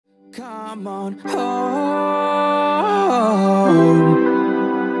Come on home,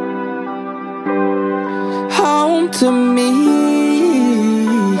 home to me,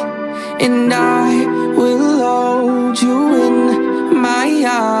 and I will hold you in my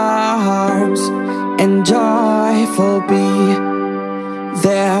arms, and joyful be.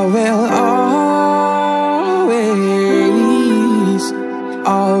 There will always,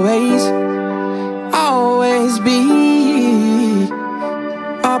 always, always be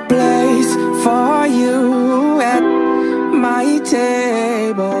a place for you at my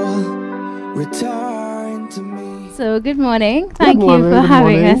table. Return to me. So, good morning. Thank you for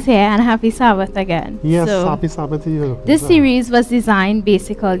having us here, and happy Sabbath again. Yes, so, happy Sabbath to you. This series was designed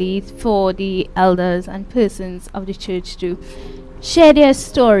basically for the elders and persons of the church to share their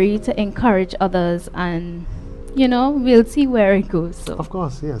story to encourage others, and we'll see where it goes. So, Of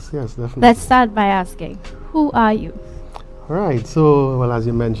course, yes, definitely. let's start by asking, who are you? All right, so, well, as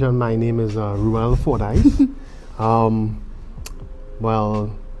you mentioned, my name is Ruel Fordyce. Well,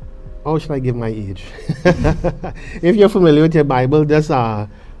 how should I give my age? If you're familiar with your Bible, there's 2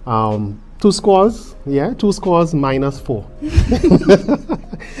 scores, 2 scores minus 4.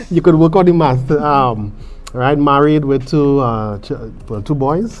 You could work on the math. Right, married with two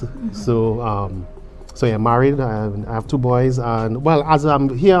boys. So yeah, married. I have 2 boys, and well, as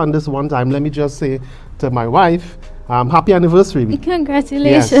I'm here on this one time, let me just say to my wife, happy anniversary.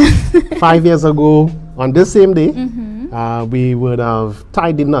 Congratulations. Yes. 5 years ago, on this same day, we would have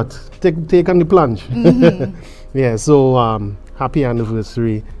tied the knot, taken the plunge. Yeah, so happy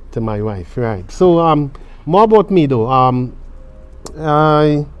anniversary to my wife. Right. So more about me though.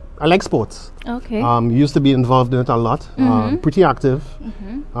 I like sports. Okay. Used to be involved in it a lot. Pretty active.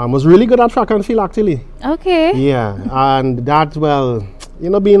 Was really good at track and field actually. Okay. Yeah, and that, well,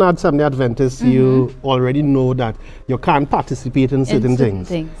 being at Seventh-day Adventist, you already know that you can't participate in certain things.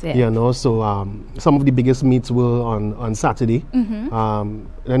 Yeah. So some of the biggest meets were on Saturday.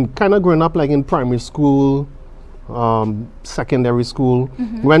 And kind of growing up like in primary school, secondary school,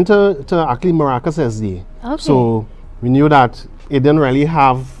 went to actually Maracas SD. Okay. So we knew that it didn't really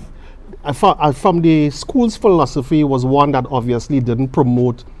have, from the school's philosophy was one that obviously didn't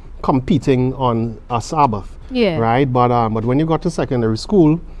promote competing on a Sabbath. Yeah. Right, but when you got to secondary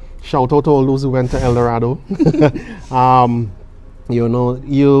school, shout out to all those who went to El Dorado.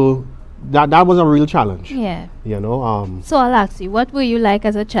 That was a real challenge. Yeah. So I'll ask you, what were you like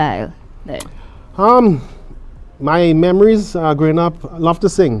as a child then? My memories growing up, I love to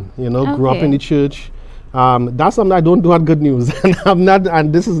sing. Grew up Okay. in the church. That's something I don't do at Good News,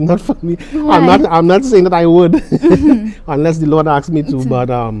 and this is not for me. Right. I'm not saying that I would, unless the Lord asks me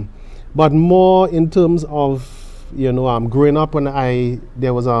to. But more in terms of growing up when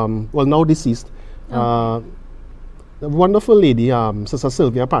there was now deceased, a wonderful lady, Sister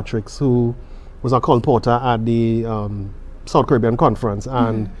Sylvia Patricks, who was a colporteur at the South Caribbean Conference,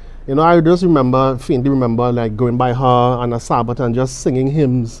 and I just faintly remember like going by her on a Sabbath and just singing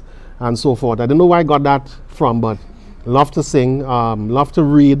hymns and so forth. I don't know where I got that from, but love to sing, love to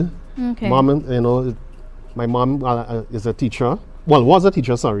read. Okay. Mom, my mom is a teacher. Well, was a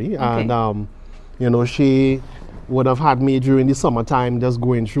teacher, sorry. Okay. And, she would have had me during the summertime just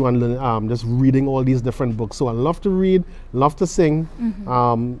going through and just reading all these different books. So I love to read, love to sing.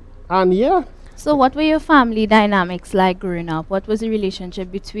 And yeah. So what were your family dynamics like growing up? What was the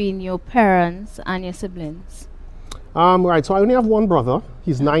relationship between your parents and your siblings? Right, so I only have one brother.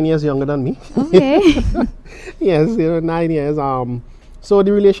 He's 9 years younger than me. Okay. Yes, 9 years. So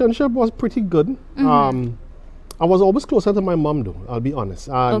the relationship was pretty good. I was always closer to my mom though, I'll be honest.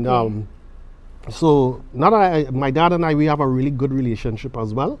 And Okay. so now that my dad and I, we have a really good relationship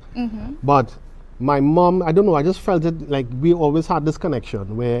as well. But my mom, I don't know, I just felt it like we always had this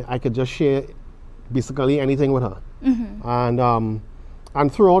connection where I could just share basically anything with her.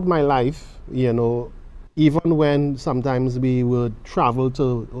 And throughout my life, even when sometimes we would travel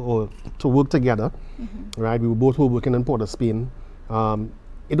to work together, right? We both were working in Port of Spain.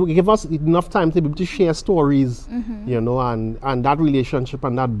 It would give us enough time to be able to share stories, and that relationship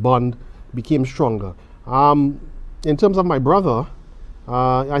and that bond became stronger. In terms of my brother,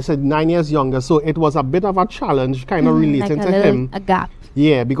 I said 9 years younger, so it was a bit of a challenge kind of relating like to him. a gap.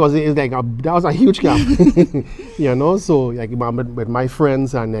 Yeah, because it is like that was a huge gap, So like with my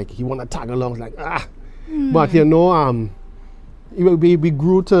friends, and like he want to tag along, like but we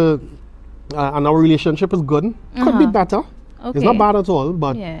grew to, and our relationship is good. Could be better. Okay. It's not bad at all,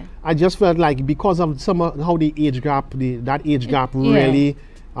 but Yeah. I just felt like because of how the age gap, that age gap really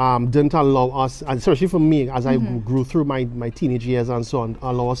didn't allow us, and especially for me, as I grew through my teenage years and so on,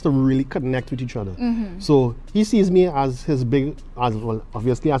 allow us to really connect with each other. So he sees me as his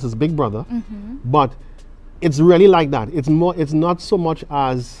obviously as his big brother, but it's really like that. It's not so much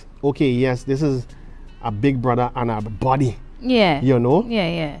as, okay, yes, this is a big brother and a buddy. Yeah. You know?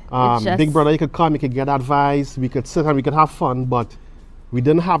 Yeah. Big brother, you could come, you could get advice, we could sit and we could have fun, but we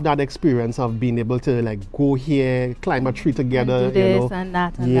didn't have that experience of being able to like go here, climb a tree together, and do this you know. and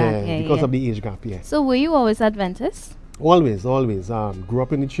that and yeah, that. Yeah, because of the age gap, yeah. So were you always Adventist? Always. Grew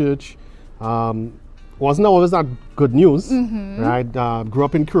up in the church. Wasn't always that good news, right? Grew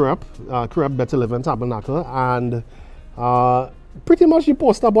up in Curup Better Living Tabernacle, and pretty much the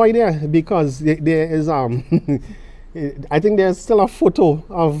poster boy there, because there is I think there's still a photo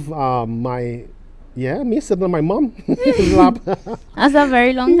of me sitting on my mom's lap. That's a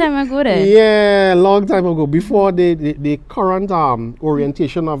very long time ago then. Yeah, long time ago. Before the current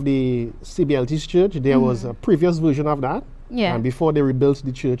orientation of the CBLT's church, there was a previous version of that. Yeah. And before they rebuilt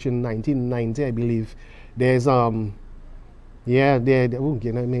the church in 1990, I believe, there's oh, get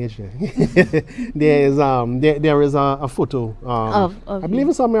my age there. there is a photo. Of I believe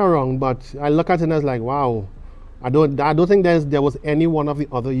it's somewhere around, but I look at it and I was like, wow. I don't think there was any one of the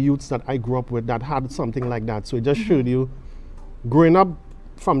other youths that I grew up with that had something like that. So it just showed you growing up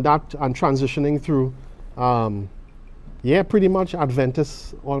from that and transitioning through, pretty much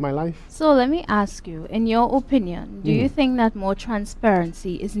Adventist all my life. So let me ask you, in your opinion, do you think that more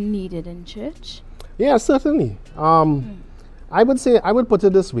transparency is needed in church? Yeah, certainly. I would put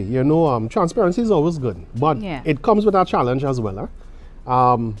it this way, transparency is always good, but it comes with a challenge as well.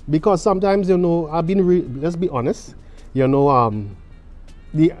 Because sometimes, let's be honest,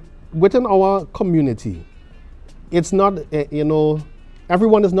 within our community, it's not,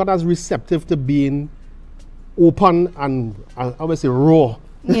 everyone is not as receptive to being open and, I would say, raw.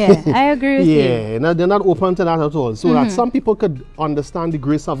 Yeah, I agree with you. Yeah, they're not open to that at all. So that some people could understand the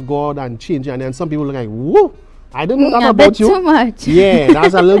grace of God and change, and then some people are like, whoa, I didn't know that about you. Too much. Yeah,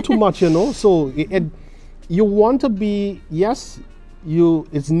 that's a little too much, So you want to be, yes,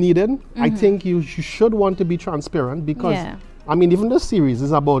 it's needed. I think you should want to be transparent, because I mean, even this series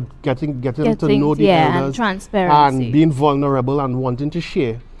is about getting to know the elders and transparency and being vulnerable and wanting to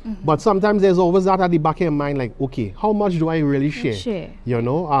share. But sometimes there's always that at the back of your mind, like, okay, how much do I really share?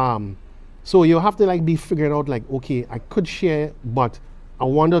 So you have to like be figuring out like, okay, I could share, but I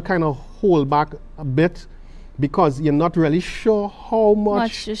want to kind of hold back a bit, because you're not really sure how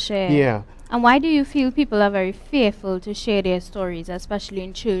much to share. Yeah. And why do you feel people are very fearful to share their stories, especially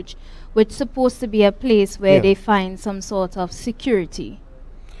in church, which is supposed to be a place where they find some sort of security?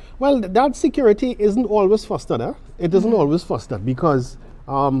 Well, that security isn't always fostered. It isn't always fostered, because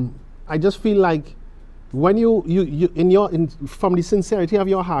I just feel like when from the sincerity of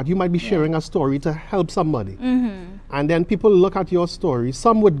your heart, you might be sharing a story to help somebody, and then people look at your story.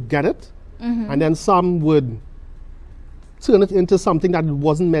 Some would get it, and then some would turn it into something that it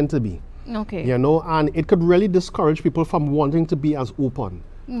wasn't meant to be. Okay. And it could really discourage people from wanting to be as open.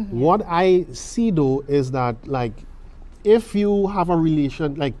 What I see though is that, like, if you have a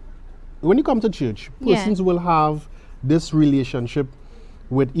relation, like when you come to church, persons will have this relationship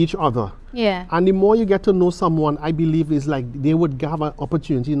with each other. Yeah. And the more you get to know someone, I believe is like they would have an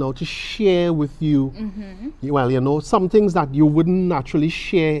opportunity now to share with you, well, some things that you wouldn't naturally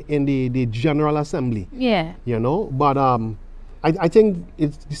share in the general assembly. Yeah. But I think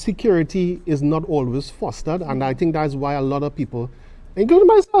security is not always fostered, and I think that's why a lot of people, including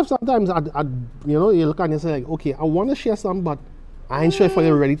myself, sometimes, you look and you say, like, okay, I want to share some, but I ain't sure if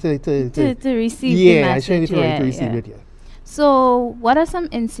you're ready to receive the message. Yeah, I'm sure if you're ready to receive it, So, what are some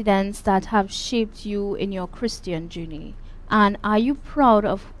incidents that have shaped you in your Christian journey? And are you proud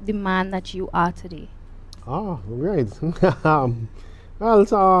of the man that you are today? Oh, right. Well,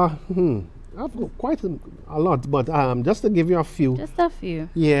 it's, I've got quite a lot, but just to give you a few. Just a few.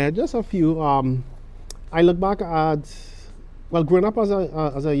 Yeah, just a few. I look back at, well, growing up as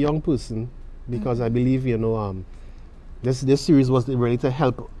a young person, because I believe, this series was really to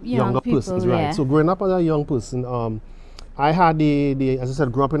help younger persons, right? Yeah. So growing up as a young person, I had the as I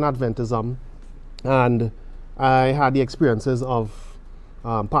said, grew up in Adventism, and I had the experiences of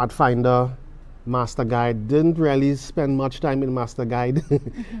Pathfinder, Master Guide. Didn't really spend much time in Master Guide,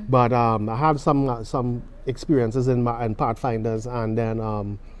 but I had some experiences in Pathfinders, and then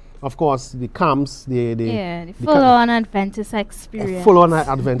of course the camps, the full-on Adventist experience. Full-on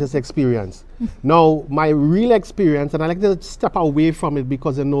Adventist experience. Now my real experience, and I like to step away from it,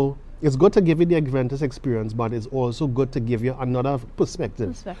 because it's good to give you the Adventist experience, but it's also good to give you another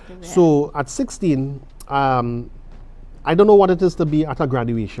perspective. So at 16, I don't know what it is to be at a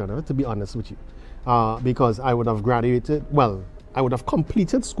graduation, to be honest with you, because I would have graduated. Well, I would have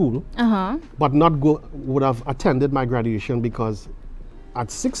completed school, but not would have attended my graduation because at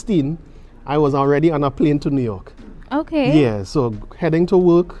 16, I was already on a plane to New York. Okay. Yeah, so heading to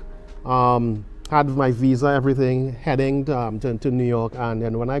work, had my visa, everything, heading to New York, and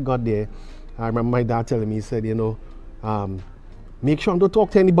then when I got there, I remember my dad telling me, he said, you know, make sure don't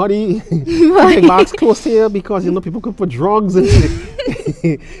talk to anybody. Take bags close here because you know people could put drugs and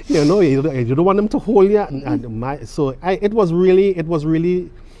you know you don't want them to hold you. It was really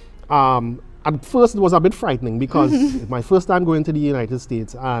at first it was a bit frightening because my first time going to the United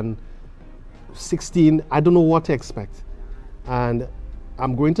States and 16, I don't know what to expect, and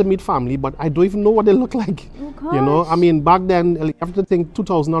I'm going to meet family, but I don't even know what they look like. Oh, you know, I mean back then, you have to think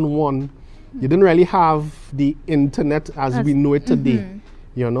 2001. You didn't really have the internet as we know it today,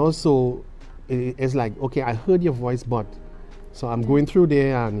 you know, so it's like, okay, I heard your voice, but, so I'm going through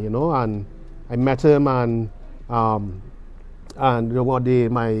there and, you know, and I met him and you know,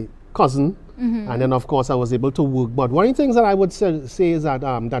 my cousin, and then of course I was able to work. But one of the things that I would say is that,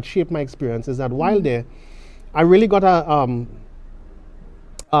 that shaped my experience is that while there, I really got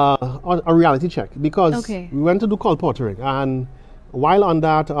a reality check because we went to do colporteuring, and while on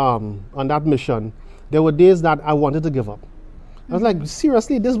that mission, there were days that I wanted to give up. I was like,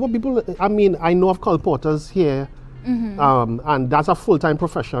 seriously, this is what people, I mean, I know of colporteurs here, and that's a full-time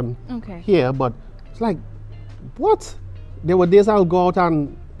profession here, but it's like, what? There were days I'll go out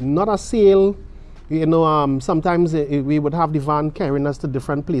and not a sale, you know, sometimes we would have the van carrying us to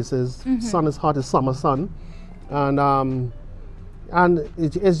different places. Sun is hot, it's summer sun, and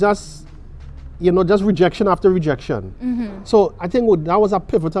it's just, you know, just rejection after rejection. So I think that was a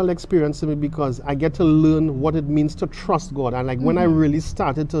pivotal experience to me because I get to learn what it means to trust God. And like when I really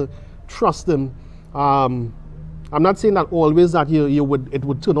started to trust Him, I'm not saying that always that it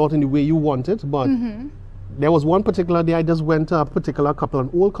would turn out in the way you want it, but there was one particular day I just went to a particular couple, an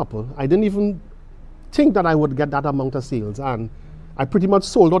old couple. I didn't even think that I would get that amount of sales, and I pretty much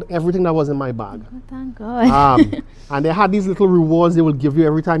sold out everything that was in my bag. Oh, thank God. And they had these little rewards they will give you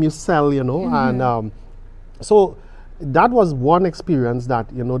every time you sell, you know. And so that was one experience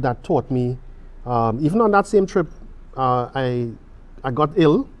that, you know, that taught me. Even on that same trip, I got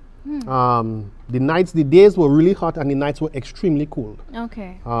ill. The days were really hot and the nights were extremely cold.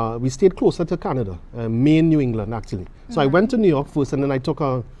 Okay. We stayed closer to Canada, Maine, New England, actually. So I went to New York first, and then I took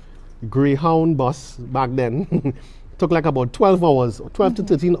a Greyhound bus back then. Took like about 12 hours, 12 to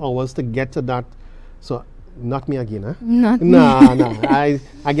 13 hours to get to that. So not me again, huh? Not nah, nah.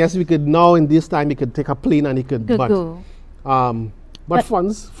 I guess we could now in this time we could take a plane and it could go. But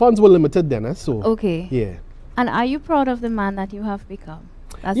funds were limited then, eh? So yeah. And are you proud of the man that you have become?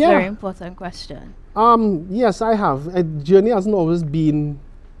 That's a very important question. Yes, I have. A journey hasn't always been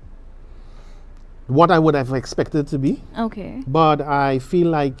what I would have expected to be. Okay. But I feel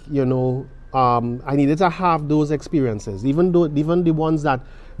like, you know, I needed to have those experiences, even the ones that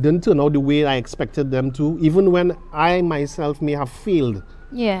didn't turn out the way I expected them to, even when I myself may have failed.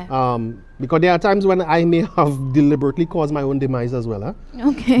 Yeah. Because there are times when I may have deliberately caused my own demise as well.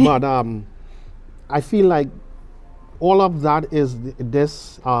 Okay. But I feel like all of that is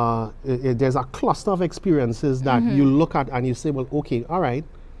this. There's a cluster of experiences that you look at and you say, well, okay, all right.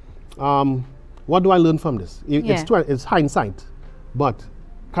 What do I learn from this? It's hindsight, but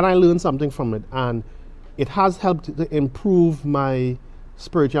can I learn something from it? And it has helped to improve my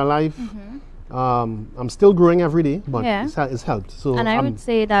spiritual life. I'm still growing every day, but it's helped. So, and I would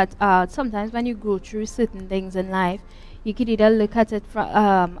say that sometimes when you go through certain things in life, you could either look at it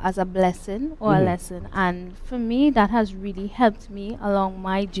as a blessing or a lesson. And for me, that has really helped me along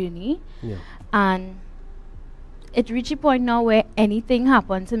my journey. Yeah. And it reached a point now where anything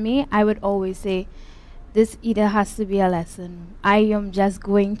happened to me, I would always say, this either has to be a lesson. I am just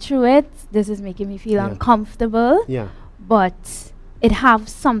going through it. This is making me feel uncomfortable. Yeah. But it have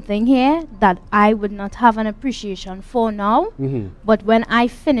something here that I would not have an appreciation for now. But when I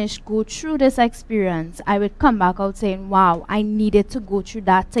go through this experience, I would come back out saying, wow, I needed to go through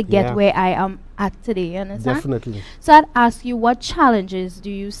that to get where I am at today. You understand? Definitely. So I'd ask you, what challenges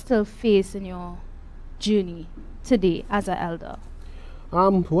do you still face in your journey today as an elder?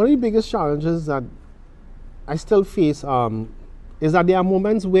 One of the biggest challenges that I still face is that there are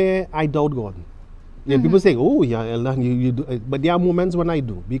moments where I doubt God. People say, "Oh, yeah, Elder, you do," but there are moments when I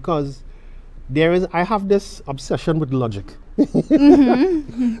do, because I have this obsession with logic.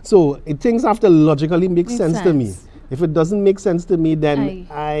 So things have to logically make sense to me. If it doesn't make sense to me, then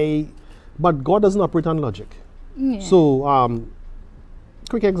but God doesn't operate on logic. So,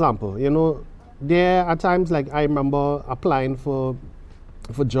 quick example, you know, there are times like I remember applying for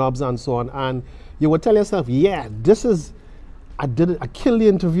jobs and so on, and you would tell yourself, yeah, this is, I did it, I killed the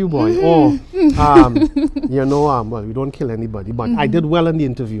interview, boy. Or, well, we don't kill anybody, but I did well in the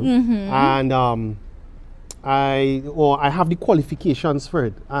interview. And I have the qualifications for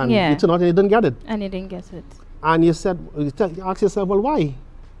it. And you turn out and you didn't get it. And you didn't get it. And you said, you ask yourself, well, why?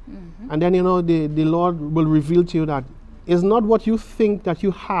 And then, the Lord will reveal to you that it's not what you think that you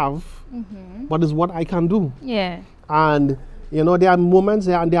have, but it's what I can do. Yeah. And, there are moments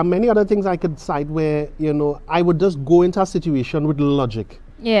there, and there are many other things I could cite where, I would just go into a situation with logic.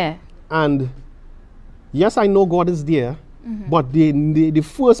 Yeah. And yes, I know God is there, but the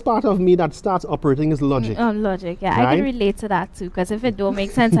first part of me that starts operating is logic. Logic, yeah. Right? I can relate to that too, because if it don't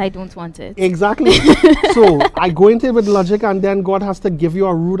make sense, I don't want it. Exactly. So I go into it with logic, and then God has to give you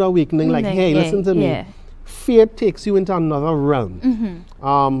a rude awakening, like, hey, listen to me. Faith takes you into another realm.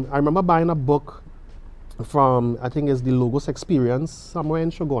 I remember buying a book from, I think it's the Logos Experience, somewhere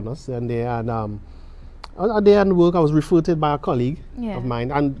in Shogunas, and they had, there in work, I was referred to by a colleague of mine,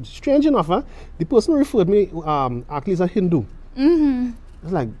 and strange enough, the person who referred me actually is a Hindu.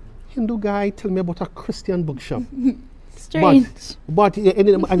 It's like, Hindu guy, tell me about a Christian bookshop. Strange. But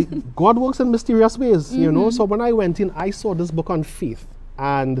and God works in mysterious ways, So when I went in, I saw this book on faith,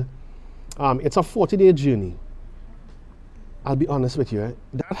 and it's a 40-day journey. I'll be honest with you,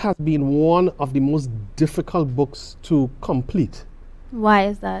 that has been one of the most difficult books to complete. Why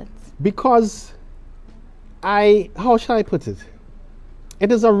is that? Because how shall I put it?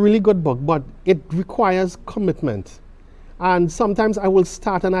 It is a really good book, but it requires commitment. And sometimes I will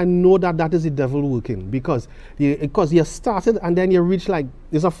start and I know that is the devil working, because you started and then you reach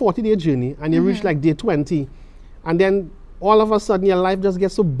it's a 40-day journey, and you reach day 20, and then all of a sudden your life just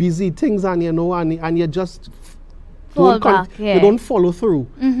gets so busy, things, and and you just fall back, you don't follow through,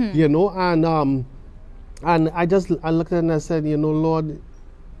 and I looked at it and I said, Lord,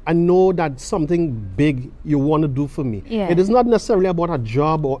 I know that something big you want to do for me. It is not necessarily about a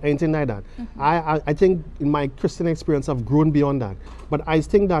job or anything like that. I think in my Christian experience I've grown beyond that, but I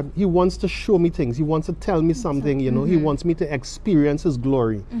think that he wants to show me things, he wants to tell me something, he wants me to experience his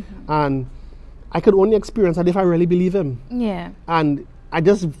glory, and I could only experience that if I really believe him. And I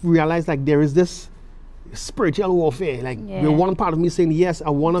just realized there is this spiritual warfare, with one part of me saying, yes, I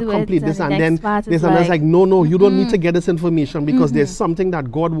want to complete this, and then there's another no, you don't need to get this information, because there's something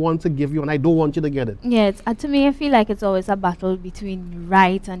that God wants to give you, and I don't want you to get it. Yeah, to me, I feel like it's always a battle between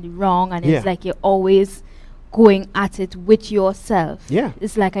right and wrong, and it's like you're always going at it with yourself.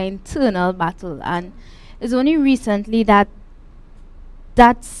 It's like an internal battle, and it's only recently that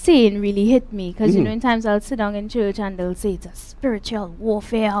saying really hit me, because in times I'll sit down in church and they'll say it's a spiritual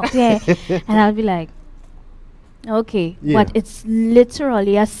warfare out there, and I'll be like, okay, but it's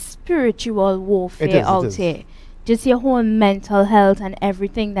literally a spiritual warfare out here. Just your whole mental health and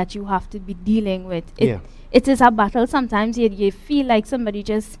everything that you have to be dealing with. It is a battle. Sometimes you feel like somebody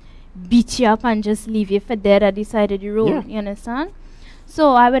just beat you up and just leave you for dead at the side of the road. You understand?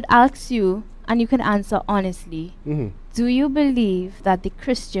 So I would ask you, and you can answer honestly, do you believe that the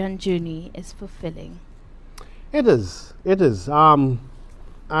Christian journey is fulfilling? It is. It is.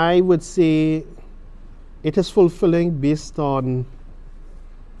 I would say it is fulfilling based on,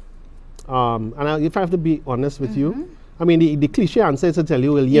 if I have to be honest with you, I mean, the cliche answer is to tell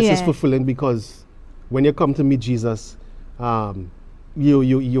you, well, yes, it's fulfilling, because when you come to meet Jesus,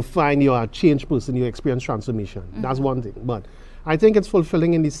 you find you're a changed person, you experience transformation. That's one thing. But I think it's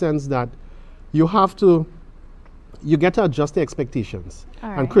fulfilling in the sense that you get to adjust the expectations.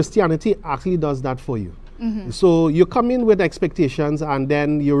 And Christianity actually does that for you. So you come in with expectations, and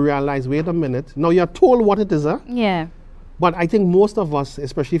then you realize, wait a minute, now you're told what it is. But I think most of us,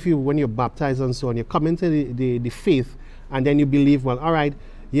 especially when you're baptized and so on, you come into the faith, and then you believe, well, all right,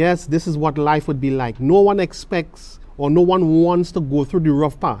 yes, this is what life would be like. No one expects, or no one wants to go through the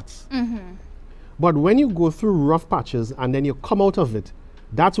rough parts. But when you go through rough patches and then you come out of it,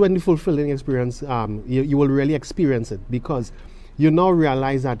 that's when the fulfilling experience, you will really experience it, because you now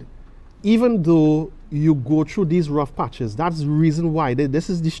realize that even though you go through these rough patches, that's the reason why this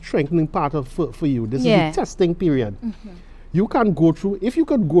is the strengthening part for you. This is the testing period. You can go through, if you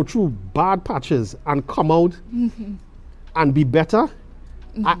could go through bad patches and come out and be better,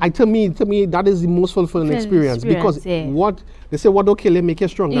 to me, that is the most fulfilling experience, because what they say, what don't kill you make you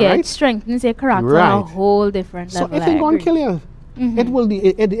stronger, right? It strengthens your character on a whole different level. So if it can't kill you,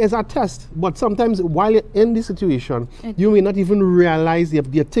 it is a test. But sometimes while you're in this situation, you may not even realize, you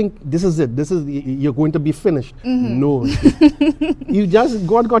think this is it, you're going to be finished. No.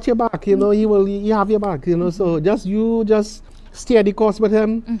 God got your back, he have your back, so you just steer the course with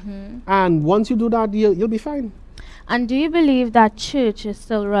him. And once you do that, you'll be fine. And do you believe that church is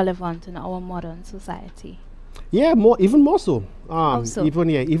still relevant in our modern society? Yeah, even more so. So?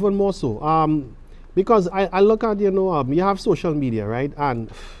 Even more so. Because I look at, you have social media, right? And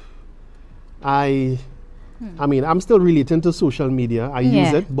I mean, I'm still relating to social media. I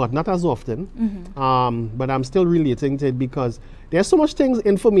use it, but not as often. But I'm still relating to it because there's so much things,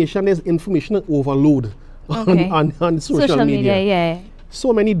 there's information overload on social media. Yeah.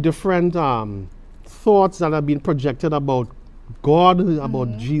 So many different thoughts that have been projected about God,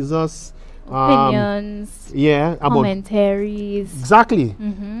 about Jesus. Opinions. Commentaries. Exactly.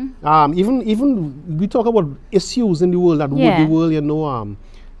 Even we talk about issues in the world, the world,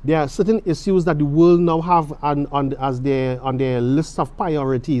 there are certain issues that the world now have on their list of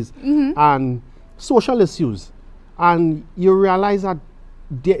priorities and social issues. And you realize that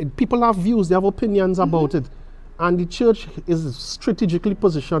people have views, they have opinions about it. And the church is strategically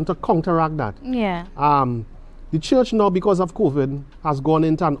positioned to counteract that. Yeah. The church now, because of COVID, has gone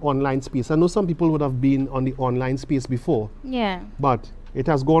into an online space. I know some people would have been on the online space before. Yeah. But it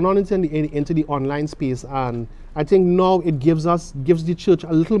has gone on into the online space, and I think now it gives the church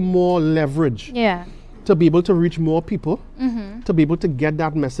a little more leverage. Yeah. To be able to reach more people, to be able to get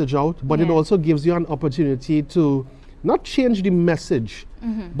that message out. But it also gives you an opportunity to not change the message,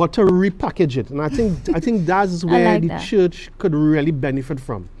 but to repackage it. And I think that's where the church could really benefit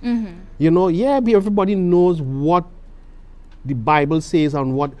from. Everybody knows what the Bible says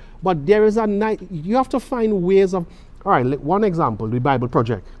and what, but there is you have to find ways of, all right, one example, the Bible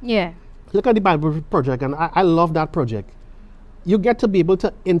Project. Yeah. Look at the Bible Project, and I love that project. You get to be able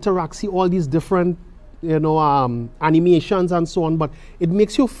to interact, see all these different animations and so on, but it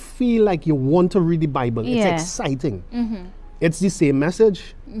makes you feel like you want to read the Bible. It's exciting. It's the same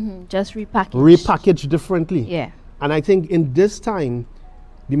message, just repackaged differently. Yeah. And I think in this time,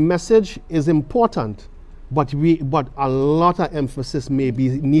 the message is important, but a lot of emphasis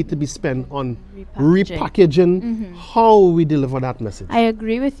need to be spent on repackaging how we deliver that message. I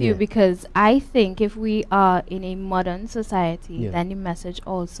agree with you because I think if we are in a modern society, then the message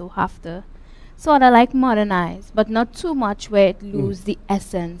also have to sort of like modernize, but not too much where it lose the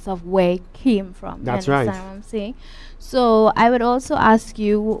essence of where it came from. That's you understand what I'm saying? So I would also ask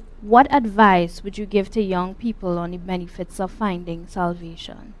you, what advice would you give to young people on the benefits of finding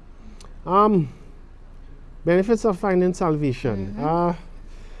salvation? Benefits of finding salvation.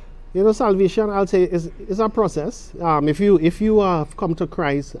 Salvation, I'll say, is a process. If you have come to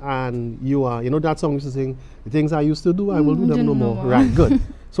Christ and you are, that song used to sing, the things I used to do, I will do them no more. Right, good.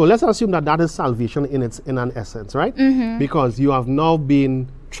 So let's assume that is salvation in an essence, right? Because you have now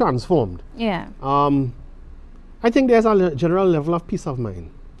been transformed. Yeah. I think there's a general level of peace of mind.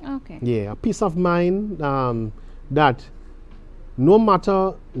 Okay. Yeah, a peace of mind that no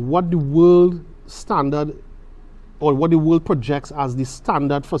matter what the world standard or what the world projects as the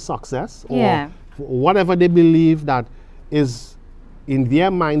standard for success, or whatever they believe that is in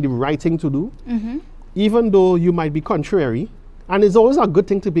their mind the right thing to do, even though you might be contrary, and it's always a good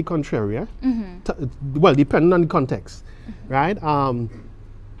thing to be contrary, well, depending on the context, right?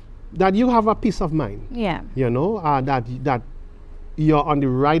 That you have a peace of mind. Yeah. That you're on the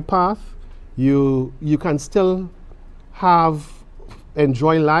right path. You can still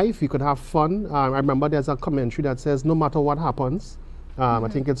enjoy life. You could have fun. I remember there's a commentary that says, no matter what happens, I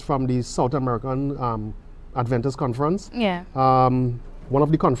think it's from the South American Adventist Conference. Yeah. One of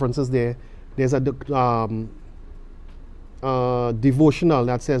the conferences there's a devotional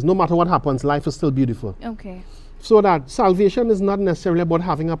that says, no matter what happens, life is still beautiful. Okay. So that salvation is not necessarily about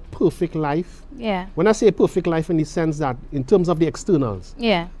having a perfect life. Yeah. When I say perfect life in the sense that in terms of the externals,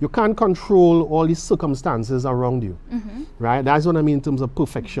 you can't control all these circumstances around you, right? That's what I mean in terms of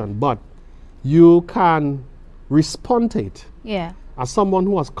perfection. But you can respond to it as someone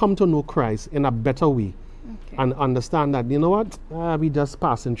who has come to know Christ in a better way and understand that, you know what, we just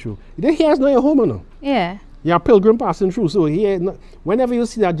passing through. Here's not your home, you know. Yeah. You're a pilgrim passing through. So here, whenever you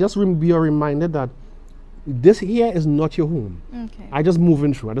see that, just be reminded that this here is not your home. Okay. I just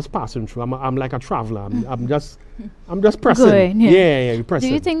moving through. I just passing through. I'm like a traveler. I'm just pressing. Going, you're pressing.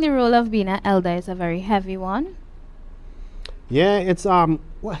 Do you think the role of being an elder is a very heavy one? Yeah, it's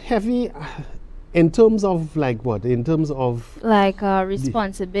heavy in terms of like what? In terms of like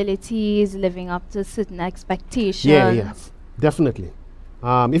responsibilities, living up to certain expectations. Yeah, definitely.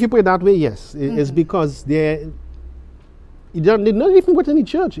 If you put it that way, yes, it's because they're not even within the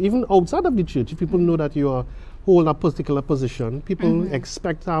church, even outside of the church. If people know that you hold a particular position, people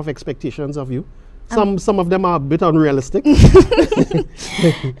have expectations of you. Some of them are a bit unrealistic.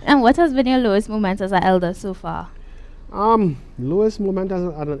 And what has been your lowest moment as an elder so far? Lowest moment as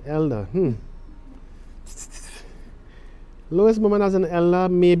an elder. Lowest moment as an elder,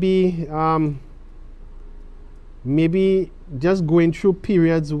 maybe just going through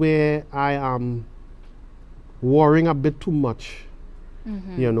periods where I am worrying a bit too much.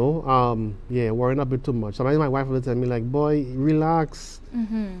 You know, worrying a bit too much. Sometimes my wife will tell me like, boy, relax.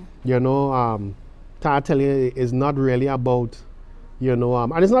 You know, I tell you, it's not really about, you know,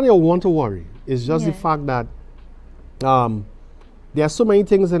 and it's not your want to worry. It's just the fact that there are so many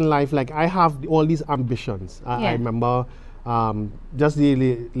things in life. Like I have all these ambitions. I remember just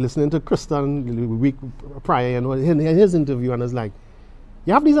listening to Christian the week prior, you know, in his interview, and it's like,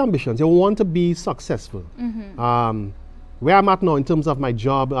 you have these ambitions. You want to be successful. Where I'm at now in terms of my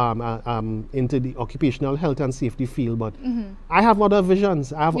job, into the occupational health and safety field, but I have other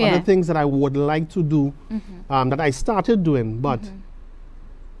visions. I have other things that I would like to do that I started doing, but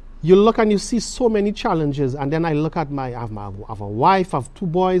you look and you see so many challenges, and then I look at I have a wife, I have 2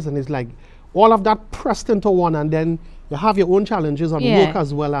 boys, and it's like all of that pressed into one, and then you have your own challenges on work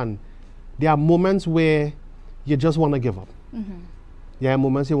as well, and there are moments where you just want to give up. There are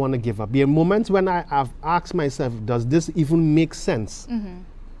moments you want to give up. There are moments when I have asked myself, does this even make sense?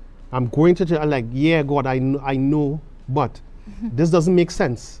 I'm going to tell, like, yeah, God, I know, but this doesn't make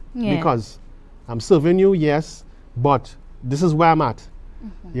sense because I'm serving you, yes, but this is where I'm at.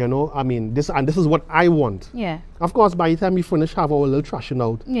 You know, I mean, this is what I want. Of course, by the time we finish, have our little trashing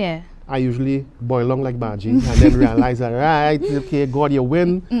out. I usually boil along like Baji and then realize that, right, okay, God, you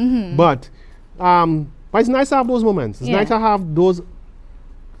win. But it's nice to have those moments. It's nice to have those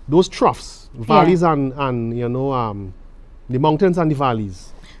troughs, valleys and you know, the mountains and the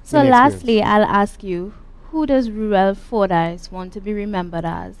valleys. So lastly, I'll ask you, who does Ruel Fordyce want to be remembered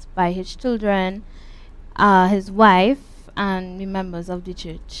as by his children, his wife, and the members of the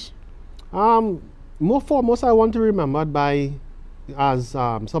church? Most I want to be remembered by as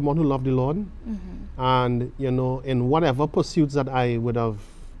someone who loved the Lord, and you know, in whatever pursuits that I would have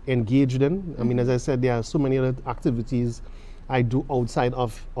engaged in. I mean, as I said, there are so many other activities I do outside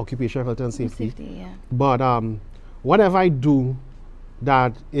of occupational health and safety. But whatever I do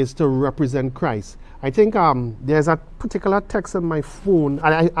that is to represent Christ. I think there's a particular text on my phone,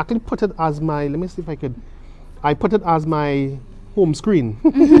 and I actually put it as my, let me see if I could, I put it as my home screen.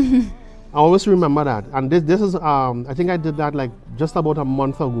 I always remember that. And this is, I think I did that like just about a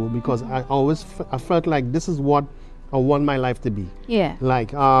month ago, because I always I felt like this is what I want my life to be.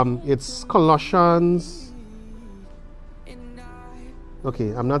 Like it's Colossians.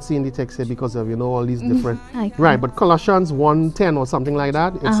 Okay, I'm not seeing the text here because of, you know, all these different... Right, but Colossians 1:10 or something like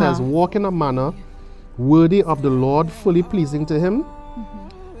that, it says, walk in a manner worthy of the Lord, fully pleasing to Him,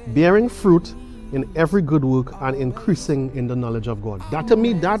 bearing fruit in every good work and increasing in the knowledge of God. That to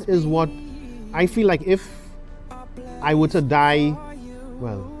me, that is what I feel like if I were to die,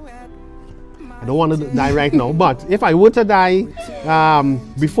 well, I don't want to die right now, but if I were to die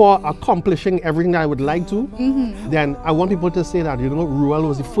before accomplishing everything I would like to, then I want people to say that, you know, Ruel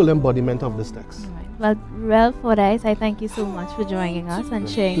was the full embodiment of this text. Well, Ruel Fordyce, I thank you so much for joining us and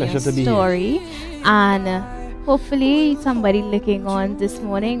sharing your story. And hopefully somebody looking on this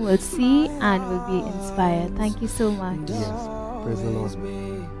morning will see and will be inspired. Thank you so much. Yes, praise the Lord.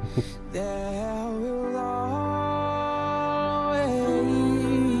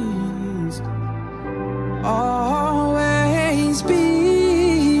 Always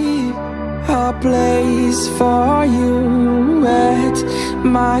be a place for you at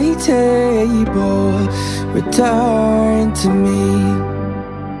my table. Return to me.